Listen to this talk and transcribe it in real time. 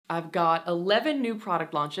I've got 11 new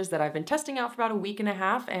product launches that I've been testing out for about a week and a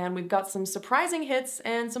half, and we've got some surprising hits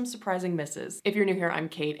and some surprising misses. If you're new here, I'm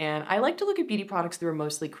Kate, and I like to look at beauty products through a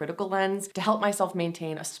mostly critical lens to help myself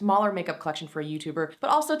maintain a smaller makeup collection for a YouTuber, but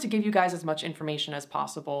also to give you guys as much information as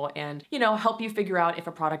possible and, help you figure out if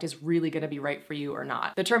a product is really gonna be right for you or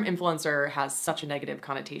not. The term influencer has such a negative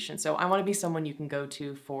connotation, so I wanna be someone you can go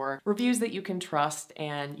to for reviews that you can trust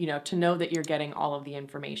and, to know that you're getting all of the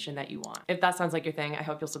information that you want. If that sounds like your thing, I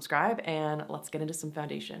hope you'll subscribe, and let's get into some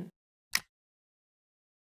foundation.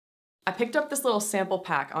 I picked up this little sample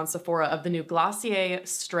pack on Sephora of the new Glossier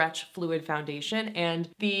Stretch Fluid Foundation, and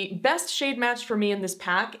the best shade match for me in this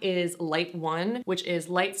pack is Light 1, which is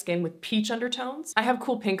light skin with peach undertones. I have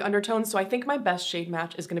cool pink undertones, so I think my best shade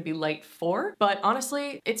match is gonna be Light 4, but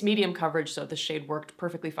honestly, it's medium coverage, so the shade worked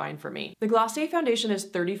perfectly fine for me. The Glossier foundation is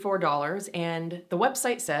 $34, and the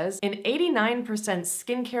website says, an 89%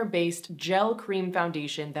 skincare-based gel cream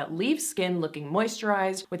foundation that leaves skin looking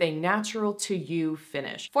moisturized with a natural to you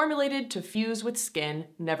finish. Formulated to fuse with skin,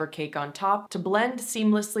 never cake on top, to blend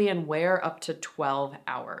seamlessly and wear up to 12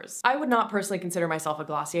 hours. I would not personally consider myself a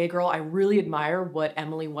Glossier girl. I really admire what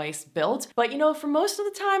Emily Weiss built, but for most of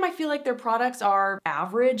the time, I feel like their products are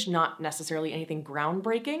average, not necessarily anything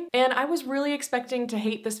groundbreaking. And I was really expecting to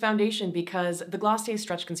hate this foundation because the Glossier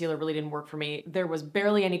Stretch Concealer really didn't work for me. There was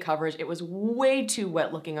barely any coverage. It was way too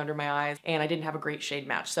wet looking under my eyes, and I didn't have a great shade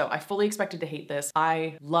match. So I fully expected to hate this.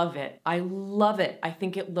 I love it. I love it. I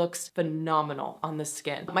think it looks phenomenal on the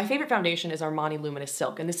skin. My favorite foundation is Armani Luminous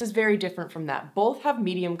Silk, and this is very different from that. Both have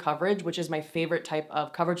medium coverage, which is my favorite type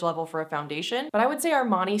of coverage level for a foundation, but I would say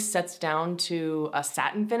Armani sets down to a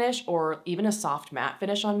satin finish or even a soft matte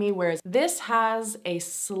finish on me, whereas this has a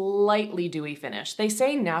slightly dewy finish. They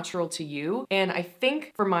say natural to you, and I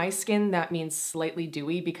think for my skin that means slightly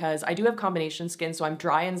dewy because I do have combination skin, so I'm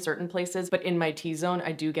dry in certain places, but in my T-zone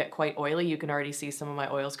I do get quite oily. You can already see some of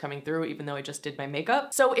my oils coming through even though I just did my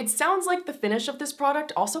makeup. So it sounds like the finish of this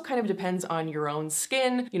product also kind of depends on your own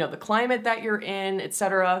skin, the climate that you're in,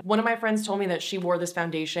 etc. One of my friends told me that she wore this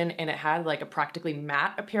foundation and it had like a practically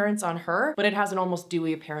matte appearance on her, but it has an almost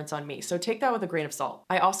dewy appearance on me. So take that with a grain of salt.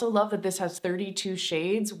 I also love that this has 32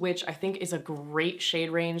 shades, which I think is a great shade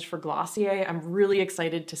range for Glossier. I'm really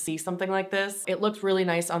excited to see something like this. It looks really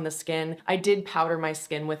nice on the skin. I did powder my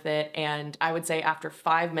skin with it, and I would say after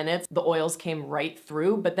 5 minutes, the oils came right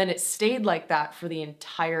through, but then it stayed like that for the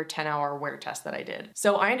entire 10-hour wear test that I did.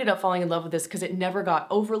 So I ended up falling in love with this because it never got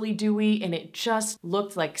overly dewy and it just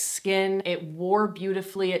looked like skin. It wore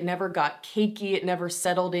beautifully. It never got cakey. It never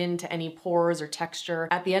settled into any pores or texture.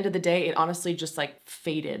 At the end of the day, it honestly just like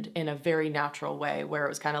faded in a very natural way where it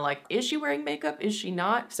was kind of like, is she wearing makeup? Is she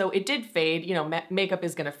not? So it did fade. Makeup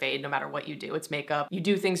is gonna fade no matter what you do. It's makeup. You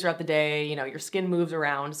do things throughout the day, your skin moves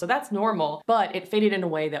around. So that's normal, but it faded in a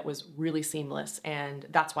way that was really seamless, and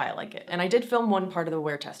that's why I like it. And I did film one part of the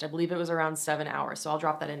wear test. I believe it was around 7 hours, so I'll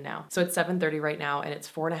drop that in now. So it's 7:30 right now, and it's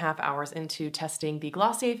 4.5 hours into testing the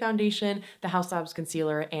Glossier foundation, the Haus Labs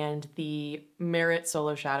concealer, and the Merit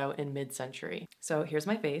Solo Shadow in Mid-Century. So here's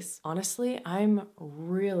my face. Honestly, I'm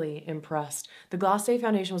really impressed. The Glossier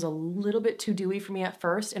foundation was a little bit too dewy for me at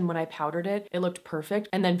first, and when I powdered it, it looked perfect.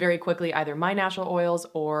 And then very quickly, either my natural oils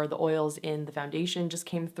or the oils in the foundation just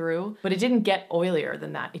came through, but it didn't get oilier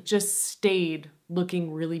than that. It just stayed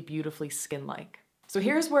looking really beautifully skin-like. So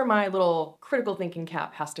here's where my little critical thinking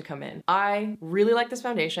cap has to come in. I really like this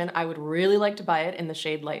foundation. I would really like to buy it in the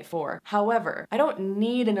shade Light 4. However, I don't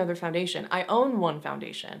need another foundation. I own one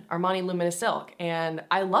foundation, Armani Luminous Silk, and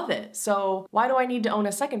I love it. So why do I need to own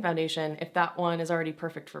a second foundation if that one is already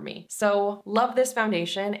perfect for me? So love this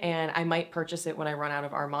foundation, and I might purchase it when I run out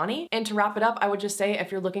of Armani. And to wrap it up, I would just say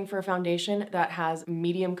if you're looking for a foundation that has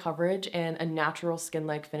medium coverage and a natural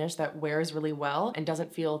skin-like finish that wears really well and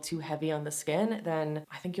doesn't feel too heavy on the skin, then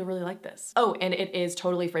I think you'll really like this. Oh, and it is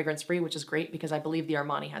totally fragrance free, which is great because I believe the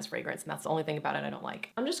Armani has fragrance, and that's the only thing about it I don't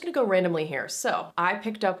like. I'm just gonna go randomly here. So I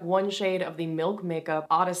picked up one shade of the Milk Makeup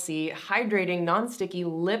Odyssey Hydrating Non-Sticky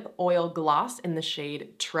Lip Oil Gloss in the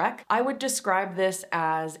shade Trek. I would describe this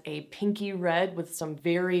as a pinky red with some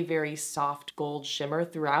very, very soft gold shimmer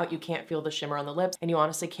throughout. You can't feel the shimmer on the lips, and you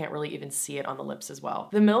honestly can't really even see it on the lips as well.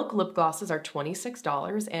 The Milk lip glosses are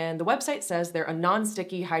 $26, and the website says they're a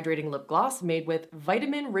non-sticky hydrating lip gloss made with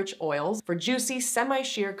vitamin-rich oils for juicy,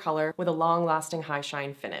 semi-sheer color with a long-lasting high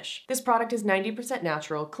shine finish. This product is 90%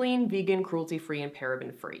 natural, clean, vegan, cruelty-free, and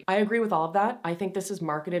paraben-free. I agree with all of that. I think this is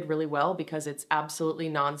marketed really well because it's absolutely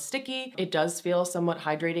non-sticky. It does feel somewhat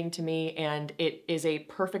hydrating to me, and it is a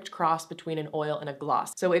perfect cross between an oil and a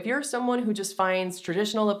gloss. So if you're someone who just finds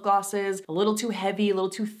traditional lip glosses a little too heavy, a little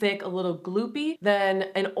too thick, a little gloopy, then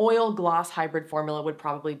an oil gloss hybrid formula would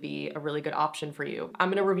probably be a really good option for you. I'm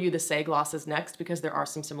gonna review the Saie glosses next because there are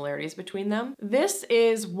some similarities between them. This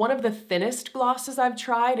is one of the thinnest glosses I've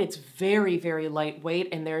tried. It's very, very lightweight,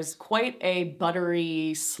 and there's quite a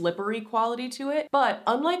buttery, slippery quality to it. But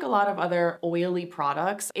unlike a lot of other oily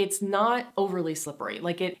products, it's not overly slippery.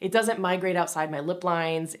 Like it doesn't migrate outside my lip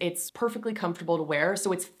lines. It's perfectly comfortable to wear.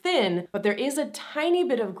 So it's thin, but there is a tiny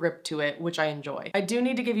bit of grip to it, which I enjoy. I do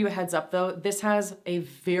need to give you a heads up though. This has a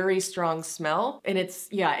very strong smell, and it's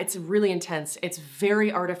really intense. It's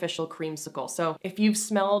very artificial creamsicle. So if you've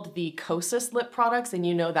smelled the Kosas lip products and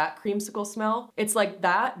you know that creamsicle smell, it's like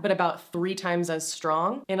that, but about 3 times as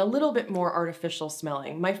strong and a little bit more artificial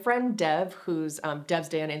smelling. My friend Dev, who's Dev's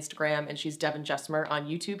Day on Instagram, and she's Devin Jessmer on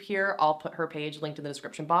YouTube here. I'll put her page linked in the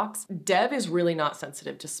description box. Dev is really not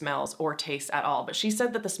sensitive to smells or tastes at all, but she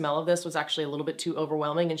said that the smell of this was actually a little bit too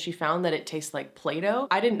overwhelming, and she found that it tastes like Play-Doh.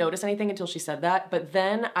 I didn't notice anything until she said that, but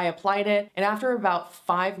then I applied it, and after about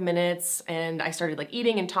 5 minutes and I started like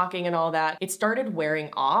eating and talking and all that, it started wearing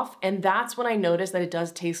off, and that's when I noticed that it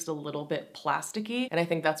does taste a little bit plasticky, and I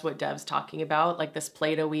think that's what Dev's talking about, like this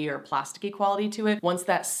Play-Doh-y or plasticky quality to it. Once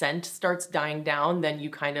that scent starts dying down, then you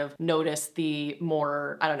kind of notice the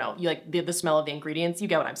more, I don't know, you like the smell of the ingredients. You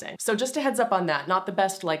get what I'm saying. So just a heads up on that. Not the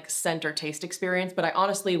best like scent or taste experience, but I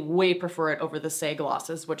honestly way prefer it over the Saie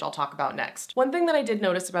glosses, which I'll talk about next. One thing that I did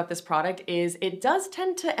notice about this product is it does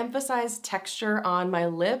tend to emphasize texture on my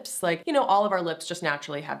lips. Like, you know, all of our lips just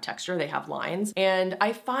naturally have texture. They have lines. And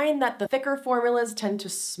I find that the thicker formulas tend to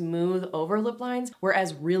smooth over lip lines,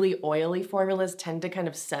 whereas really oily formulas tend to kind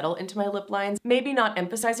of settle into my lip lines. Maybe not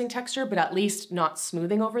emphasizing texture, but at least not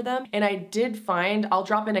smoothing over them. And I did find, I'll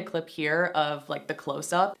drop in a clip here of like the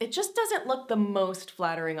close-up. It just doesn't look the most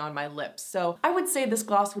flattering on my lips. So I would say this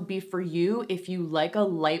gloss would be for you if you like a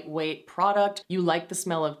lightweight product, you like the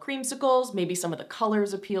smell of creamsicles, maybe some of the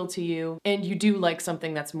colors appeal to you, and you do like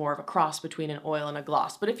something that's more of a cross between an oil and a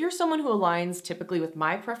gloss. But if you're someone who aligns typically with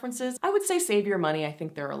my preferences, I would say save your money. I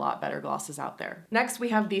think there are a lot better glosses out there. Next, we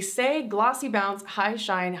have the Saie Glossy Bounce High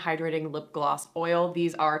Shine Hydrating Lip Gloss Oil.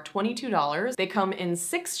 These are $22. They come in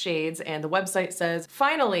 6 shades, and the website says,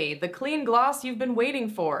 finally, the clean gloss you've been waiting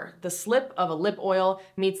for. The slip of a lip oil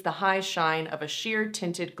meets the high shine of a sheer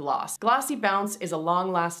tinted gloss. Glossy Bounce is a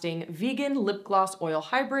long-lasting vegan lip gloss oil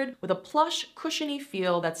hybrid with a plush, cushiony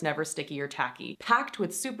feel that's never sticky or tacky. Packed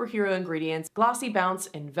with superhero ingredients, Glossy Bounce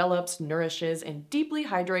envelops, nourishes, and deeply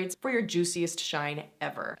hydrates for your juiciest shine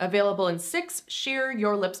ever. Available in 6 sheer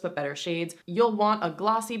your lips but better shades, you'll want a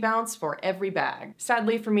Glossy Bounce for every bag.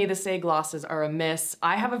 Sadly for me, the Saie glosses are a miss.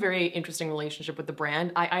 I have a very interesting relationship with the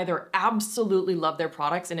brand. I either absolutely love their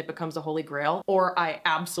products and it becomes a holy grail, or I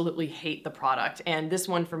absolutely hate the product. And this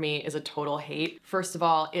one for me is a total hate. First of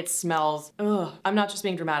all, it smells, I'm not just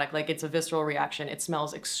being dramatic, like it's a visceral reaction. It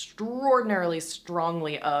smells extraordinarily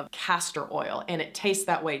strongly of castor oil, and it tastes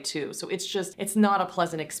that way too. So it's not a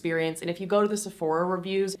pleasant experience. And if you go to the Sephora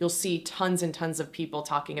reviews, you'll see tons and tons of people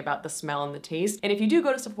talking about the smell and the taste. And if you do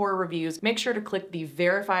go to Sephora reviews, make sure to click the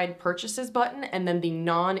verified purchases button and then the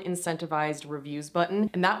non-incentivized reviews button.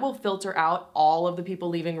 And that will filter out all of the people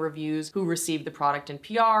leaving reviews who received the product in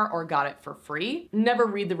PR or got it for free. Never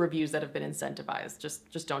read the reviews that have been incentivized.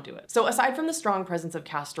 Just don't do it. So aside from the strong presence of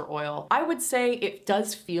castor oil, I would say it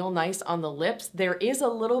does feel nice on the lips. There is a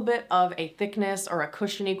little bit of a thickness or a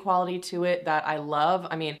cushiony quality to it that I love.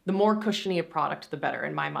 I mean, the more cushiony a product, the better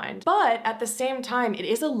in my mind. But at the same time, it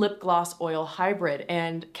is a lip gloss oil hybrid,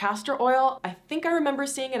 and castor oil, I think I remember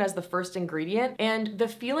seeing it as the first ingredient, and the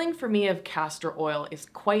feeling for me of castor oil is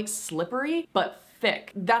quite slippery, but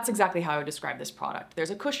thick. That's exactly how I would describe this product.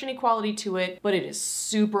 There's a cushiony quality to it, but it is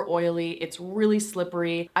super oily. It's really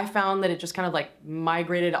slippery. I found that it just kind of like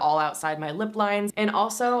migrated all outside my lip lines. And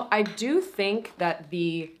also, I do think that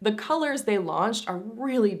the colors they launched are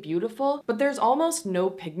really beautiful, but there's almost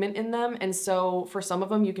no pigment in them. And so for some of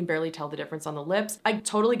them, you can barely tell the difference on the lips. I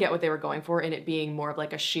totally get what they were going for in it being more of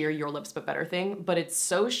like a sheer your lips but better thing, but it's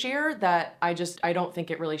so sheer that I don't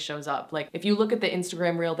think it really shows up. Like if you look at the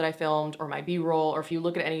Instagram reel that I filmed or my B-roll, or if you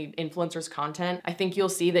look at any influencers' content, I think you'll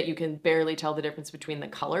see that you can barely tell the difference between the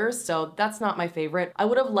colors. So that's not my favorite. I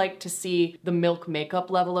would have liked to see the Milk Makeup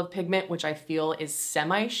level of pigment, which I feel is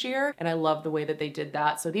semi-sheer, and I love the way that they did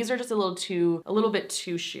that. So these are just a little bit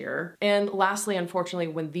too sheer. And lastly, unfortunately,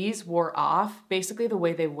 when these wore off, basically the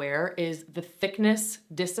way they wear is the thickness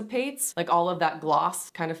dissipates, like all of that gloss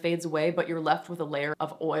kind of fades away, but you're left with a layer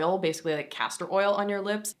of oil, basically like castor oil on your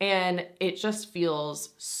lips, and it just feels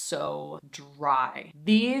so dry.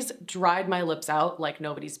 These dried my lips out like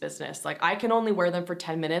nobody's business. Like I can only wear them for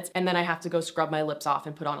 10 minutes and then I have to go scrub my lips off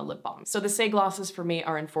and put on a lip balm. So the Saie glosses for me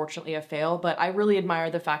are unfortunately a fail, but I really admire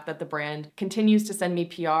the fact that the brand continues to send me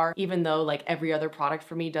PR, even though like every other product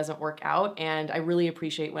for me doesn't work out. And I really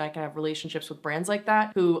appreciate when I can have relationships with brands like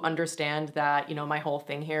that who understand that, you know, my whole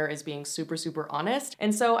thing here is being super, super honest.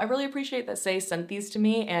 And so I really appreciate that Saie sent these to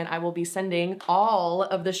me, and I will be sending all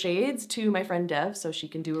of the shades to my friend Dev so she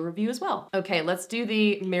can do a review as well. Okay, let's do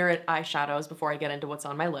the Merit eyeshadows before I get into what's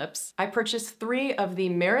on my lips. I purchased 3 of the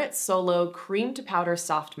Merit Solo Cream to Powder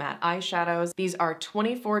Soft Matte eyeshadows. These are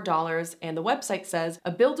 $24, and the website says,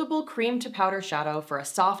 a buildable cream to powder shadow for a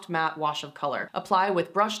soft matte wash of color. Apply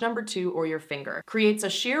with brush number 2 or your finger. Creates a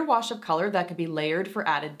sheer wash of color that can be layered for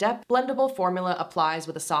added depth. Blendable formula applies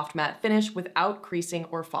with a soft matte finish without creasing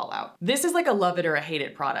or fallout. This is like a love it or a hate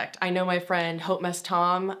it product. I know my friend Hope Mess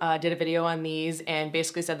Tom did a video on these and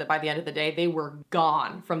basically said that by the end of the day, they were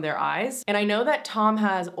gone from their eyes. And I know that Tom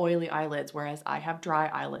has oily eyelids, whereas I have dry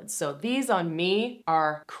eyelids. So these on me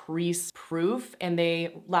are crease proof and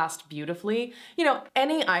they last beautifully. You know,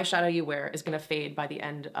 any eyeshadow you wear is gonna fade by the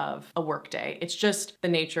end of a work day. It's just the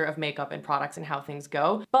nature of makeup and products and how things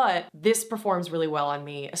go. But this performs really well on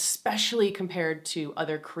me, especially compared to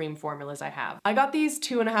other cream formulas I have. I got these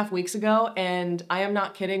 2.5 weeks ago, and I am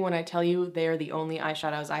not kidding when I tell you they are the only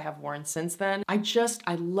eyeshadows I have worn since then.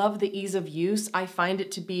 I love the ease of use. I find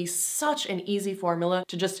it to be such an easy formula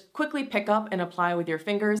to just quickly pick up and apply with your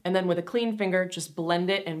fingers, and then with a clean finger, just blend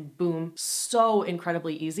it and boom, so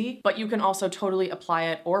incredibly easy. But you can also totally apply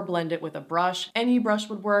it or blend it with a brush. Any brush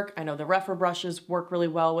would work. I know the Rephr brushes work really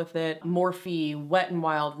well with it. Morphe, Wet n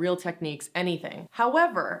Wild, Real Techniques, anything.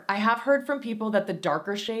 However, I have heard from people that the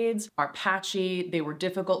darker shades are patchy, they were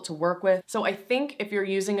difficult to work with. So I think if you're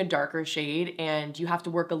using a darker shade and you have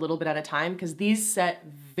to work a little bit at a time, because these set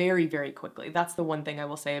very, very quickly. That's the one thing I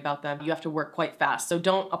will say about them. You have to work quite fast. So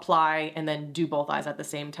don't apply and then do both eyes at the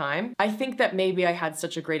same time. I think that maybe I had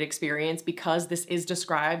such a great experience because this is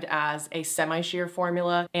described as a semi-sheer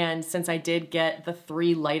formula. And since I did get the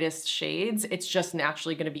 3 lightest shades, it's just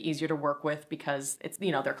naturally going to be easier to work with because it's,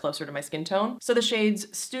 you know, they're closer to my skin tone. So the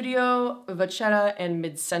shades Studio, Vachetta, and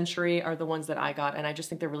Mid-Century are the ones that I got. And I just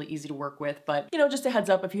think they're really easy to work with. But, you know, just a heads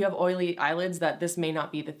up, if you have oily eyelids, that this may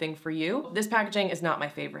not be the thing for you. This packaging is not my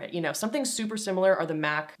favorite. You know, something super similar are the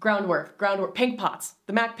MAC Groundwork paint pots,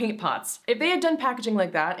 the MAC paint pots. If they had done packaging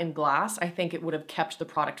like that in glass, I think it would have kept the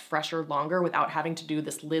product fresher longer without having to do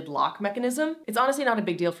this lid lock mechanism. It's honestly not a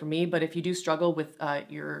big deal for me, but if you do struggle with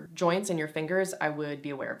your joints and your fingers, I would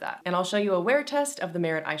be aware of that. And I'll show you a wear test of the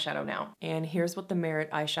Merit eyeshadow now. And here's what the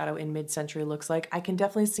Merit eyeshadow in Mid-Century looks like. I can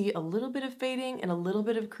definitely see a little bit of fading and a little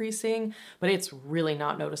bit of creasing, but it's really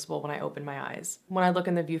not noticeable when I open my eyes. When I look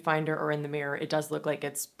in the viewfinder or in the mirror, it does look like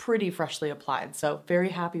it's pretty freshly applied, so very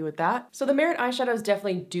happy with that. So the Merit eyeshadows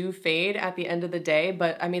definitely do fade at the end of the day,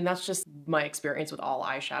 but I mean, that's just my experience with all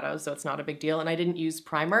eyeshadows, so it's not a big deal. And I didn't use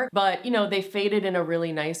primer, but you know, they faded in a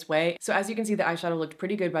really nice way. So as you can see, the eyeshadow looked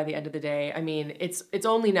pretty good by the end of the day. I mean, it's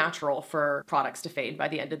only natural for products to fade by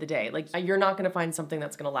the end of the day. Like, you're not gonna find something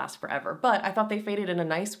that's gonna last forever, but I thought they faded in a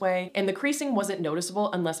nice way, and the creasing wasn't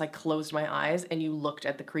noticeable unless I closed my eyes and you looked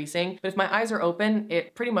at the creasing. But if my eyes are open,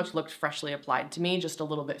 it pretty much looked freshly applied to me, just a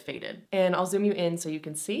little bit faded. And I'll zoom you in so you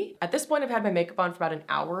can see. At this point, I've had my makeup on for about an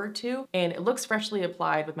hour or 2, and it looks freshly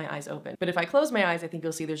applied with my eyes open. But if I close my eyes, I think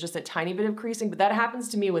you'll see there's just a tiny bit of creasing, but that happens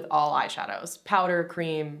to me with all eyeshadows, powder,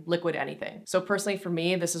 cream, liquid, anything. So personally for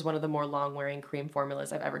me, this is one of the more long-wearing cream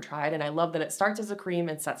formulas I've ever tried, and I love that it starts as a cream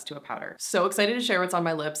and sets to a powder. So excited to share what's on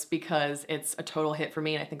my lips because it's a total hit for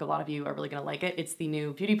me, and I think a lot of you are really gonna like it. It's the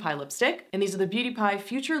new Beauty Pie lipstick, and these are the Beauty Pie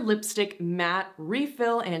Future Lipstick Matte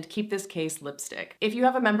Refill and Keep This Case lipstick. If you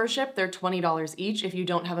have a membership, they're $20 each. If you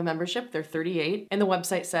don't have a membership, they're $38. And the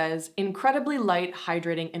website says, incredibly light,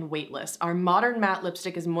 hydrating, and weightless. Flawless. Our modern matte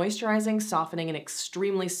lipstick is moisturizing, softening, and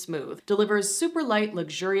extremely smooth. Delivers super light,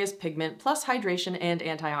 luxurious pigment, plus hydration and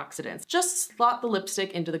antioxidants. Just slot the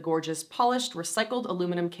lipstick into the gorgeous, polished, recycled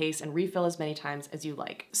aluminum case and refill as many times as you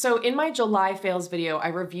like. So in my July fails video, I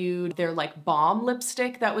reviewed their like balm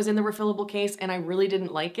lipstick that was in the refillable case, and I really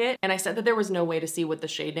didn't like it. And I said that there was no way to see what the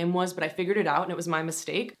shade name was, but I figured it out and it was my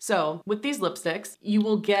mistake. So with these lipsticks, you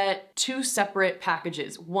will get two separate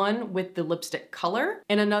packages, one with the lipstick color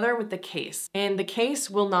and another with the case. And the case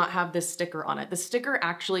will not have this sticker on it. The sticker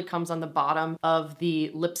actually comes on the bottom of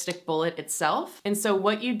the lipstick bullet itself. And so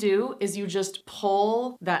what you do is you just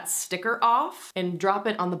pull that sticker off and drop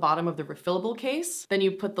it on the bottom of the refillable case. Then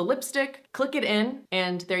you put the lipstick, click it in,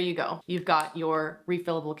 and there you go. You've got your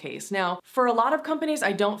refillable case. Now, for a lot of companies,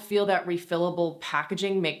 I don't feel that refillable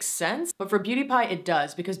packaging makes sense, but for Beauty Pie, it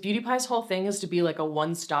does, because Beauty Pie's whole thing is to be like a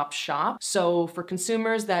one-stop shop. So for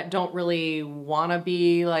consumers that don't really wanna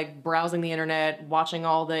be like browsing the internet, watching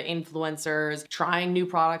all the influencers, trying new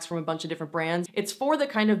products from a bunch of different brands, it's for the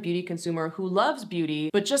kind of beauty consumer who loves beauty,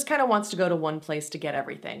 but just kind of wants to go to one place to get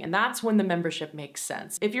everything. And that's when the membership makes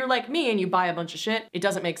sense. If you're like me and you buy a bunch of shit, it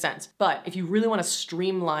doesn't make sense. But if you really wanna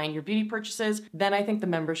streamline your beauty purchases, then I think the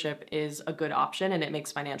membership is a good option and it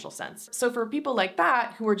makes financial sense. So for people like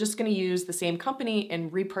that who are just gonna use the same company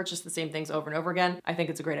and repurchase the same things over and over again, I think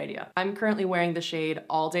it's a great idea. I'm currently wearing the shade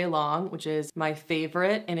All Day Long, which is my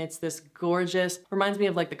favorite, and it's this gorgeous, reminds me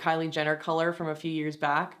of like the Kylie Jenner color from a few years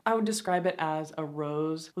back. I would describe it as a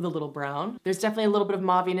rose with a little brown. There's definitely a little bit of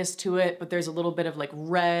mauviness to it, but there's a little bit of like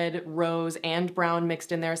red, rose, and brown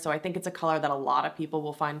mixed in there, so I think it's a color that a lot of people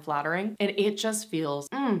will find flattering, and it just feels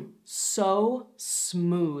so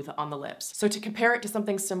smooth on the lips. So to compare it to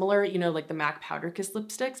something similar, you know, like the MAC Powder Kiss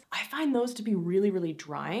lipsticks, I find those to be really, really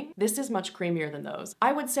drying. This is much creamier than those.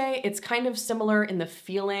 I would say it's kind of similar in the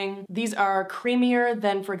feeling. These are creamier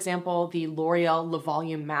than, for example, the L'Oreal Le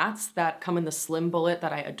Volume Mattes that come in the slim bullet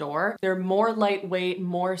that I adore. They're more lightweight,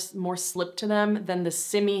 more slip to them than the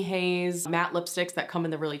Simi Haze matte lipsticks that come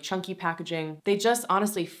in the really chunky packaging. They just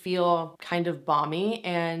honestly feel kind of balmy,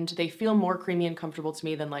 and they feel more creamy and comfortable to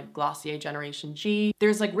me than like Glossier Generation G.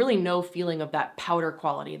 There's like really no feeling of that powder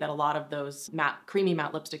quality that a lot of those creamy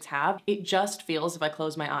matte lipsticks have. It just feels, if I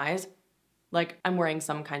close my eyes, like I'm wearing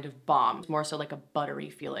some kind of balm, more so like a buttery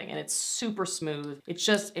feeling, and it's super smooth.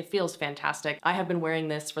 It feels fantastic. I have been wearing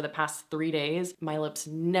this for the past 3 days. My lips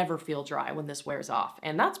never feel dry when this wears off,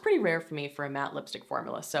 and that's pretty rare for me for a matte lipstick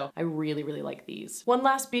formula, so I really, really like these. One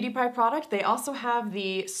last Beauty Pie product, they also have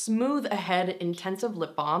the Smooth Ahead Intensive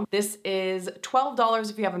Lip Balm. This is $12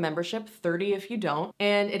 if you have a membership, $30 if you don't,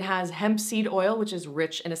 and it has hemp seed oil, which is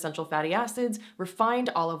rich in essential fatty acids, refined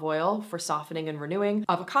olive oil for softening and renewing,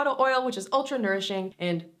 avocado oil, which is ultra nourishing,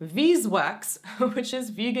 and beeswax, which is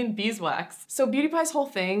vegan beeswax. So Beauty Pie's whole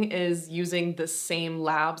thing is using the same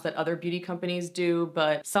labs that other beauty companies do,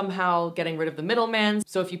 but somehow getting rid of the middleman.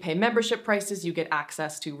 So if you pay membership prices, you get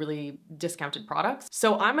access to really discounted products.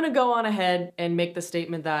 So I'm gonna go on ahead and make the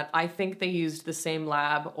statement that I think they used the same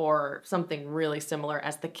lab or something really similar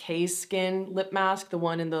as the K-Skin lip mask, the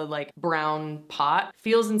one in the like brown pot.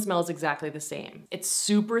 Feels and smells exactly the same. It's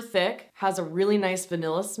super thick, has a really nice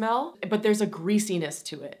vanilla smell, but there's a greasiness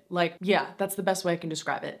to it. Like, yeah, that's the best way I can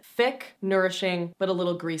describe it. Thick, nourishing, but a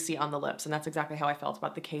little greasy on the lips, and that's exactly how I felt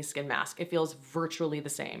about the K-Skin mask. It feels virtually the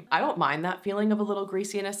same. I don't mind that feeling of a little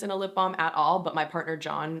greasiness in a lip balm at all, but my partner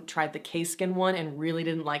John tried the K-Skin one and really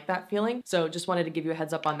didn't like that feeling, so just wanted to give you a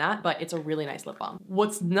heads up on that, but it's a really nice lip balm.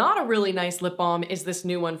 What's not a really nice lip balm is this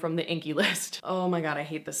new one from the Inkey List. Oh my god, I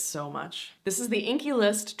hate this so much. This is the Inkey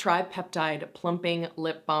List Tripeptide Plumping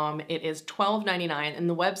Lip Balm. It is $12.99, and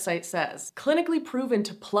the website says, clinically proven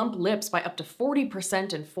to plump lips by up to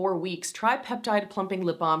 40% in 4 weeks, Tripeptide Plumping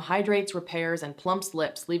Lip Balm hydrates, repairs, and plumps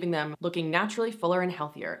lips, leaving them looking naturally fuller and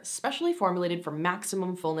healthier. Specially formulated for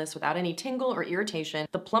maximum fullness without any tingle or irritation,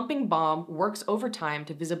 the plumping balm works over time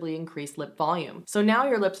to visibly increase lip volume. So now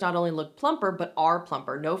your lips not only look plumper, but are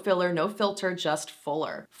plumper. No filler, no filter, just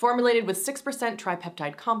fuller. Formulated with 6%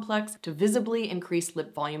 tripeptide complex to visibly increase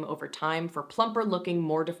lip volume over time for plumper looking,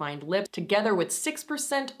 more defined lips, together with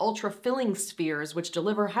 6% ultra filling spheres, which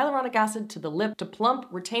deliver hyaluronic acid to the lip to plump,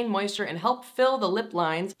 retain moisture, and help fill the lip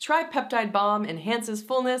lines. Tripeptide Balm enhances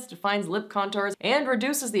fullness, defines lip contours, and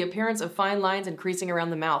reduces the appearance of fine lines increasing around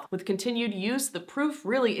the mouth. With continued use, the proof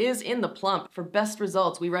really is in the plump. For best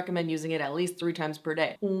results, we recommend using it at least 3 times per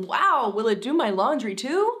day. Wow, will it do my laundry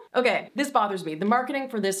too? Okay, this bothers me. The marketing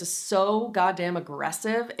for this is so goddamn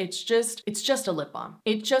aggressive. It's just a lip balm.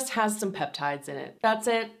 It just has some peptides in it. That's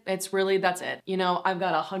it. That's it. You know, I've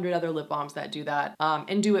got 100 other lip balms that do that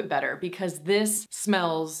and do it better, because this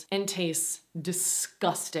smells and tastes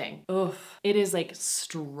disgusting. Ugh. It is like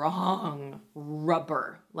strong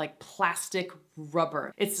rubber, like plastic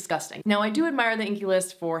rubber. It's disgusting. Now, I do admire the INKEY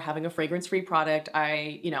List for having a fragrance-free product.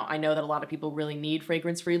 I know that a lot of people really need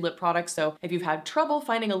fragrance-free lip products. So if you've had trouble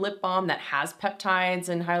finding a lip balm that has peptides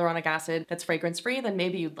and hyaluronic acid that's fragrance-free, then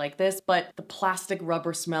maybe you'd like this. But the plastic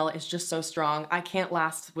rubber smell is just so strong. I can't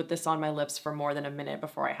last with this on my lips for more than a minute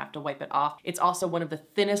before I have to wipe it off. It's also one of the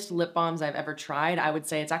thinnest lip balms I've ever tried. I would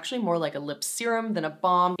say it's actually more like a lip serum than a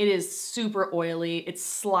balm. It is super oily. It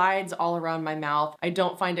slides all around my mouth. I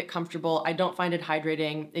don't find it comfortable. I don't find it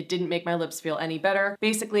hydrating. It didn't make my lips feel any better.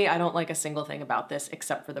 Basically, I don't like a single thing about this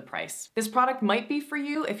except for the price. This product might be for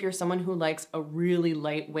you if you're someone who likes a really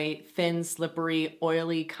lightweight, thin, slippery,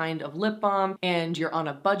 oily kind of lip balm and you're on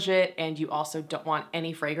a budget and you also don't want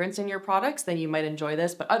any fragrance in your products, then you might enjoy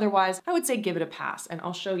this. But otherwise, I would say give it a pass, and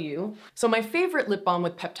I'll show you. So my favorite lip balm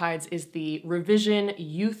with peptides is the Revision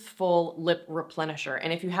Youthful Lip Replenisher.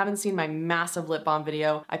 And if you haven't seen my massive lip balm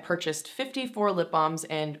video, I purchased 54 lip balms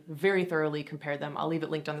and very thoroughly compared them. I'll leave it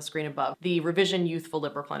linked on the screen above. The Revision Youthful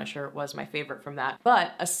Lip Replenisher was my favorite from that.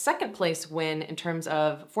 But a second place win in terms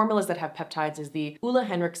of formulas that have peptides is the Ole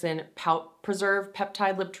Henriksen Pout Preserve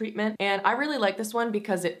Peptide Lip Treatment. And I really like this one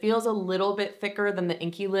because it feels a little bit thicker than the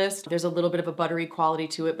INKEY List. There's a little bit of a buttery quality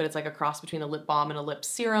to it, but it's like a cross between a lip balm and a lip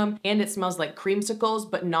serum. And it smells like creamsicles,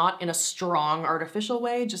 but not in a strong artificial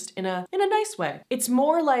way, just in a nice way. It's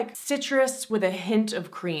more like citrus with a hint of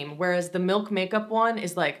cream, whereas the Milk Makeup one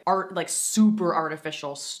is like super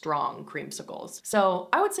artificial, strong creamsicles. So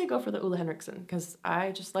I would say go for the Ole Henriksen because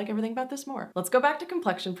I just like everything about this more. Let's go back to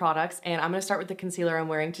complexion products, and I'm gonna start with the concealer I'm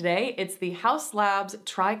wearing today. It's the Haus Labs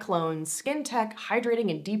Triclone Skin Tech Hydrating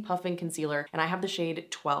and Depuffing Concealer, and I have the shade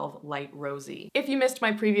 12 Light Rosy. If you missed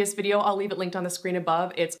my previous video, I'll leave it linked on the screen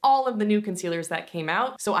above. It's all of the new concealers that came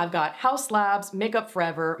out. So I've got Haus Labs, Makeup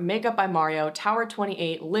Forever, Makeup by Mario, Tower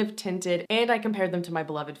 28, Live Tinted, and I compared them to my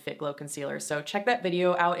beloved Fit Glow concealer. So check that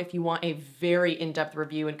video out if you want a very in-depth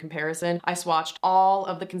review and comparison. I swatched all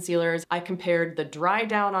of the concealers. I compared the dry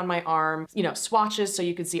down on my arm, swatches so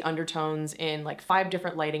you could see undertones in like 5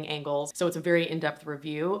 different lighting angles. So it's a very in-depth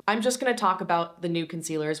review. I'm just gonna talk about the new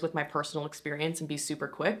concealers with my personal experience and be super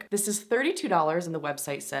quick. This is $32 and the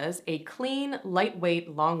website says, a clean,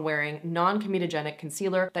 lightweight, long-wearing, non-comedogenic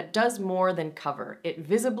concealer that does more than cover. It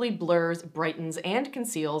visibly blurs, brightens, and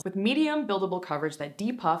conceals with medium buildable coverage that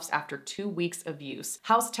depuffs after 2 weeks of use.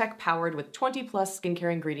 Haus Tech powered with 20+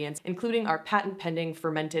 skincare ingredients, including our patent-pending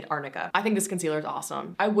fermented arnica. I think this concealer is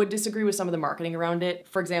awesome. I would disagree with some of the marketing around it.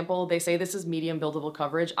 For example, they say this is medium buildable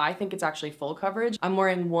coverage. I think it's actually full coverage. I'm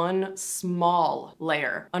wearing one small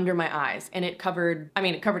layer under my eyes and it covered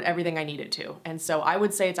everything I needed to. And so I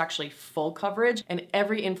would say it's actually full coverage, and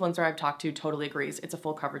every influencer I've talked to totally agrees it's a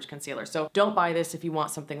full coverage concealer. So don't buy this if you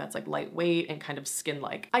want something that's like lightweight and kind of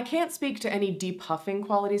skin-like. I can't speak to any depuffing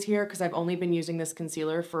qualities here because I've only been using this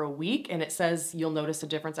concealer for a week and it says you'll notice a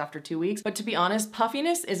difference after 2 weeks. But to be honest,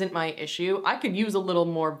 puffiness isn't my issue. I could use a little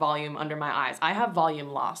more volume under my eyes. I have volume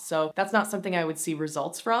loss, so that's not something I would see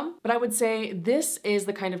results from. But I would say this is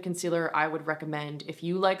the kind of concealer I would recommend if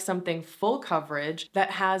you like something full coverage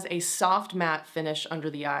that has a soft matte finish under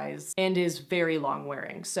the eyes and is very long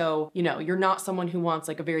wearing. So, you're not someone who wants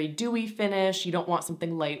like a very dewy finish. You don't want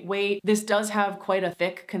something lightweight. This does have quite a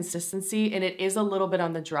thick consistency and it is a little bit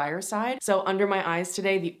on the drier side. So under my eyes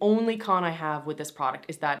today, the only con I have with this product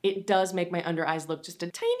is that it does make my under eyes look just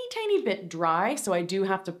a tiny bit dry. So I do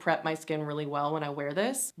have to prep my skin really well when I wear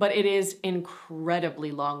this, but it is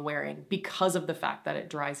incredibly long wearing because of the fact that it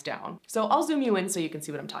dries down. So I'll zoom you in so you can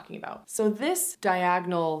see what I'm talking about. So this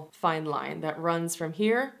diagonal fine line that runs from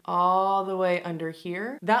here all the way under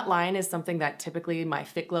here, that line is something that typically my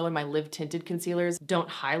Fit Glow and my Live Tinted concealers don't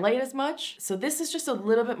highlight as much. So this is just a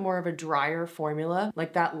little bit more of a drier formula.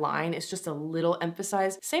 Like that line is just a little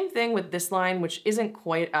emphasized. Same thing with this line, which isn't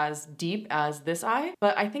quite as deep as this eye,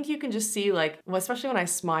 but I think you can just see especially when I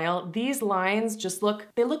smile, these lines just look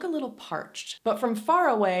a little parched. But from far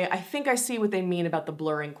away, I think I see what they mean about the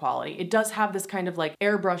blurring quality. It does have this kind of like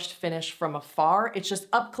airbrushed finish from afar. It's just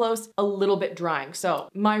up close, a little bit drying. So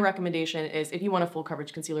my recommendation is if you want a full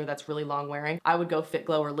coverage concealer that's really long wearing, I would go Fit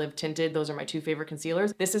Glow or Live Tinted. Those are my 2 favorite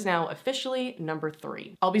concealers. This is now officially number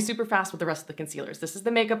 3. I'll be super fast with the rest of the concealers. This is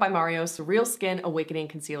the Makeup by Mario Surreal Skin Awakening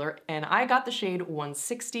Concealer, and I got the shade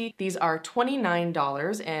 160. These are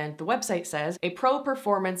 $29, and the website says, a pro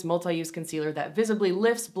performance multi-use concealer that visibly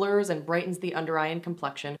lifts, blurs, and brightens the under eye and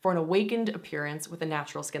complexion for an awakened appearance with a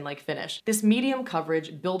natural skin-like finish. This medium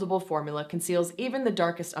coverage, buildable formula conceals even the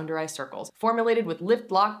darkest under eye circles. Formulated with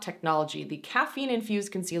Lift Lock technology, the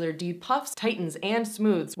caffeine-infused concealer depuffs, tightens, and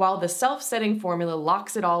smooths, while the self-setting formula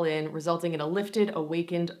locks it all in, resulting in a lifted,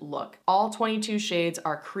 awakened look. All 22 shades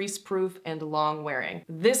are crease-proof and long-wearing.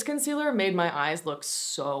 This concealer made my eyes look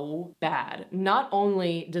so bad. Not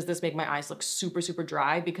only does this make my eyes look super, super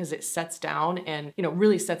dry because it sets down and,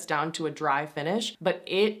 really sets down to a dry finish, but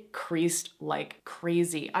it creased like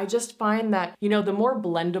crazy. I just find that, the more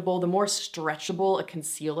blendable, the more stretchable a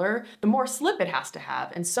concealer, the more slip it has to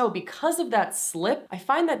have. And so because of that slip, I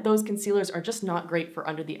find that those concealers are just not great for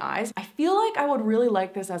under the eyes. I feel like I would really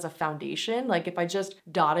like this as a foundation. Like if I just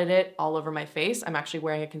dotted it all over my face. I'm actually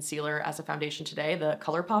wearing a concealer as a foundation today, the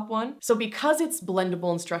ColourPop one. So because it's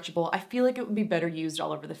blendable and stretchable, I feel like it would be better used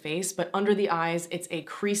all over the face, but under the eyes, it's a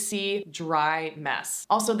creasy, dry mess.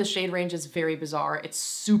 Also, the shade range is very bizarre. It's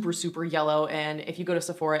super, super yellow. And if you go to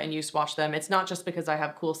Sephora and you swatch them, it's not just because I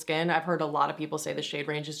have cool skin. I've heard a lot of people say the shade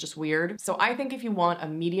range is just weird. So I think if you want a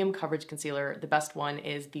medium coverage concealer, the best one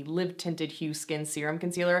is the Live Tinted Hue Skin Serum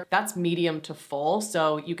Concealer. That's medium to full,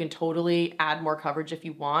 so you can totally add more coverage if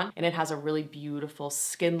you want. And it has a really beautiful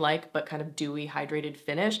skin-like, but kind of dewy, hydrated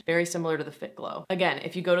finish, very similar to the Fit Glow. Again,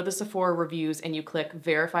 if you go to the Sephora reviews and you click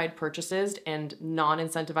verified purchases and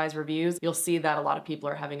non-incentivized reviews, you'll see that a lot of people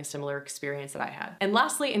are having a similar experience that I had. And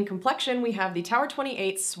lastly, in complexion, we have the Tower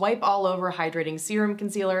 28 Swipe All Over Hydrating Serum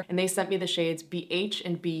Concealer, and they sent me the shades BH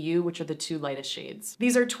and BU, which are the two lightest shades.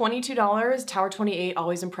 These are $22. Tower 28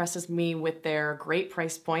 always impresses me with their great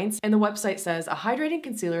price points, and the website says a hydrating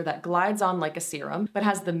concealer that glides on like a serum, but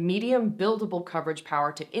has the medium buildable coverage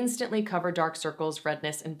power to instantly cover dark circles,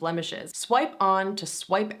 redness, and blemishes. Swipe on to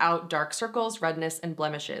swipe out dark circles, redness, and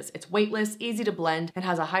blemishes. It's weightless, easy to blend, and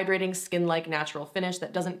has a hydrating skin-like natural finish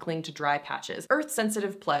that doesn't cling to dry patches.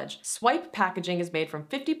 Earth-sensitive pledge. Swipe packaging is made from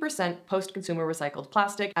 50% post-consumer recycled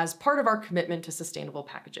plastic as part of our commitment to sustainable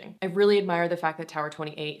packaging. I really admire the fact that Tower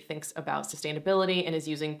 28 thinks about sustainability and is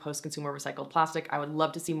using post-consumer recycled plastic. I would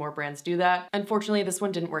love to see more brands do that. Unfortunately, this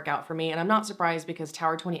one didn't work out for me, and I'm not surprised because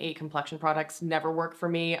Tower 28 complexion products never work for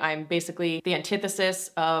me. I'm basically the antithesis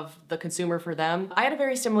of the consumer for them. I had a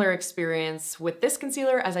very similar experience with this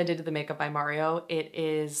concealer as I did to the Makeup by Mario. It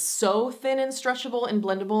is so thin and stretchable and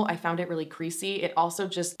blendable. I found it really creasy. It also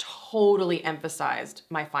just totally emphasized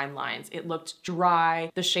my fine lines. It looked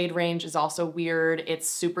dry. The shade range is also weird. It's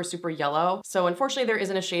super, super yellow. So unfortunately, there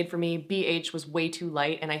isn't a shade for me. BH was way too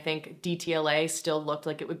light, and I think DTLA still looked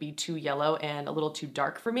like it would be too yellow and a little too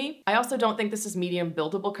dark for me. I also don't think this is medium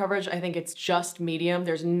buildable coverage. I think it's just medium.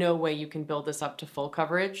 There's no way you can build this up to full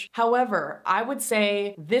coverage. However, I would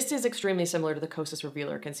say this is extremely similar to the Kosas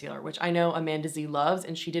Revealer Concealer, which I know Amanda Z loves,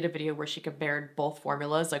 and she did a video where she compared both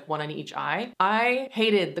formulas, like one on each eye. I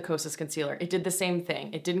hated the Kosas Concealer. It did the same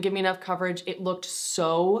thing. It didn't give me enough coverage. It looked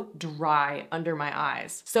so dry under my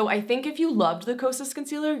eyes. So I think if you loved the Kosas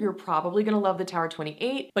Concealer, you're probably gonna love the Tower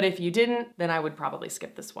 28, but if you didn't, then I would probably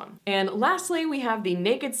skip this one. And lastly, we have the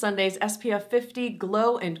Naked Sundays SPF 50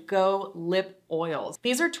 Glow and Go Lip Oils.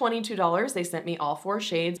 These are $22. They sent me all 4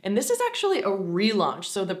 shades, and this is actually a relaunch.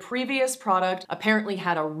 So the previous product apparently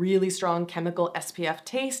had a really strong chemical SPF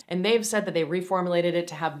taste, and they've said that they reformulated it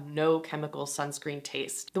to have no chemical sunscreen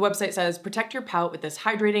taste. The website says, protect your pout with this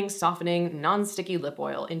hydrating, softening, non-sticky lip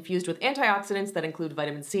oil infused with antioxidants that include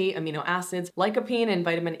vitamin C, amino acids, lycopene, and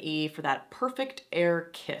vitamin E for that perfect air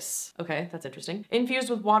kiss. Okay, that's interesting. Infused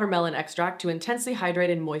with watermelon extract to intensely hydrate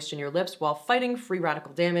and moisten your lips while fighting free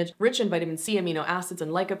radical damage. Rich in vitamin C, amino acids,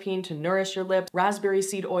 and lycopene to nourish your lips. Raspberry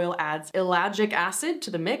seed oil adds ellagic acid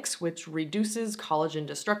to the mix, which reduces collagen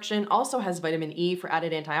destruction. Also has vitamin E for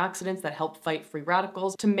added antioxidants that help fight free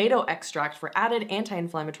radicals. Tomato extract for added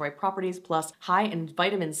anti-inflammatory properties, plus high in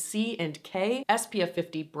vitamin C and K. SPF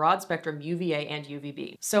 50 broad spectrum UVA and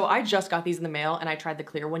UVB. So I just got these in the mail, and I tried the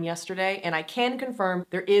clear one yesterday, and I can confirm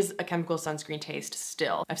there is a chemical sunscreen taste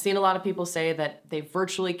still. I've seen a lot of people say that they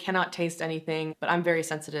virtually cannot taste anything, but I'm very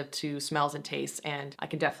sensitive to smells and tastes, and I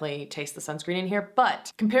can definitely taste the sunscreen in here.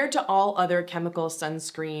 But compared to all other chemical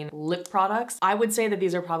sunscreen lip products, I would say that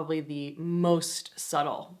these are probably the most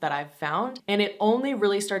subtle that I've found. And it only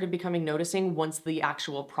really started becoming noticing once the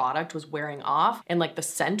actual product was wearing off and like the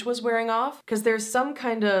scent was wearing off, because there's some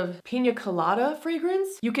kind of pina colada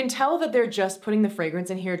fragrance. You can tell that they're just putting the fragrance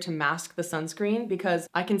in here to mask the sunscreen, because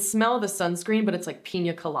I can smell the sunscreen, but it's like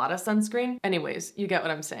pina colada sunscreen. Anyways, you get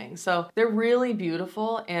what I'm saying. So they're really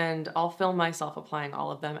beautiful, and I'll film myself applying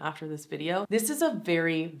all of them after this video. This is a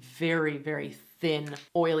very, very, very thin,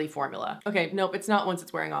 oily formula. Okay, nope, it's not once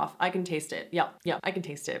it's wearing off. I can taste it. Yeah, I can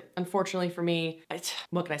taste it. Unfortunately for me,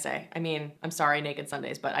 what can I say? I mean, I'm sorry, Naked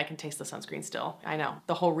Sundays, but I can taste the sunscreen still. I know,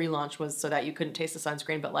 the whole relaunch was so that you couldn't taste the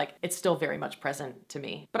sunscreen, but like, it's still very much present to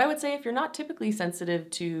me. But I would say if you're not typically sensitive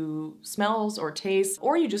to smells or tastes,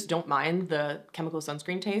 or you just don't mind the chemical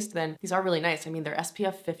sunscreen taste, then these are really nice. I mean, they're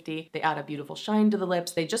SPF 50. They add a beautiful shine to the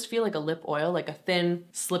lips. They just feel like a lip oil, like a thin,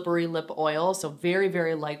 slippery lip oil. So very,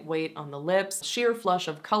 very lightweight on the lips, sheer flush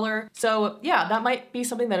of color. So yeah, that might be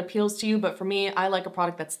something that appeals to you, but for me, I like a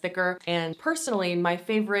product that's thicker. And personally, my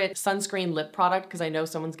favorite sunscreen lip product, because I know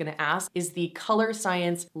someone's gonna ask, is the Color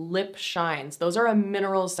Science Lip Shines. Those are a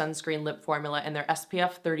mineral sunscreen lip formula and they're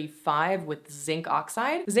SPF 35 with zinc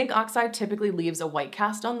oxide. Zinc oxide typically leaves a white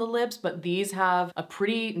cast on the lips, but these have a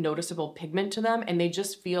pretty noticeable pigment to them and they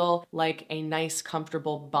just feel like a nice,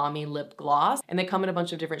 comfortable, balmy lip gloss. And they come in a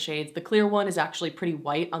bunch of different shades. The clear one is actually pretty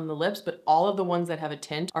white on the lips, but all of the ones that have a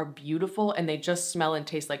tint are beautiful and they just smell and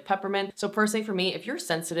taste like peppermint. So personally for me, if you're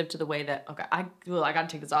sensitive to the way that, okay, I gotta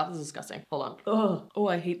take this off. This is disgusting. Hold on. Ugh. Oh,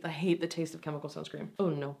 I hate the taste of chemical sunscreen. Oh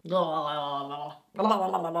no.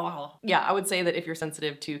 Yeah, I would say that if you're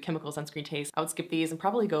sensitive to chemical sunscreen taste, I would skip these and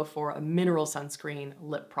probably go for a mineral sunscreen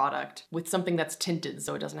lip product with something that's tinted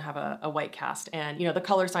so it doesn't have a white cast. And you know, the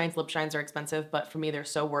Color Science lip shines are expensive, but for me, they're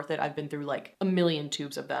so worth it. I've been through like a million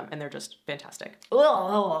tubes of them and they're just fantastic.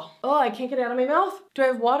 Oh, I can't get it out of my mouth. Do I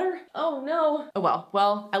have water? Oh no. Oh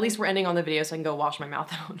well, at least we're ending on the video so I can go wash my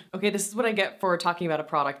mouth out. Okay, this is what I get for talking about a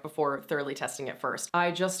product before thoroughly testing it first.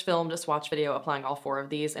 I just filmed a swatch video applying all 4 of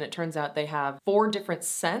these and it turns out they have 4 different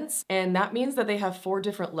scents and that means that they have 4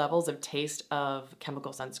 different levels of taste of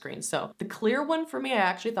chemical sunscreen. So the clear one for me, I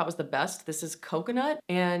actually thought was the best. This is coconut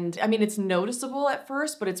and I mean, it's noticeable at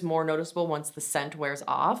first, but it's more noticeable once the scent wears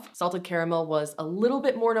off. Salted caramel was a little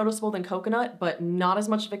bit more noticeable than coconut, but not as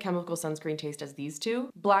much of a chemical sunscreen taste as these two.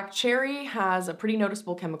 Black cherry has a pretty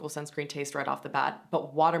noticeable chemical sunscreen taste right off the bat,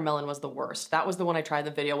 but watermelon was the worst. That was the one I tried in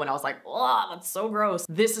the video when I was like, oh, that's so gross.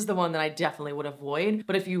 This is the one that I definitely would avoid.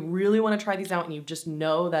 But if you really want to try these out and you just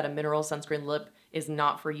know that a mineral sunscreen lip is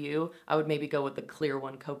not for you, I would maybe go with the clear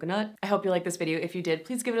one, coconut. I hope you liked this video. If you did,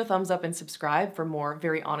 please give it a thumbs up and subscribe for more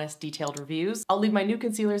very honest, detailed reviews. I'll leave my new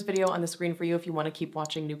concealers video on the screen for you if you want to keep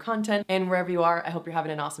watching new content. And wherever you are, I hope you're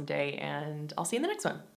having an awesome day and I'll see you in the next one.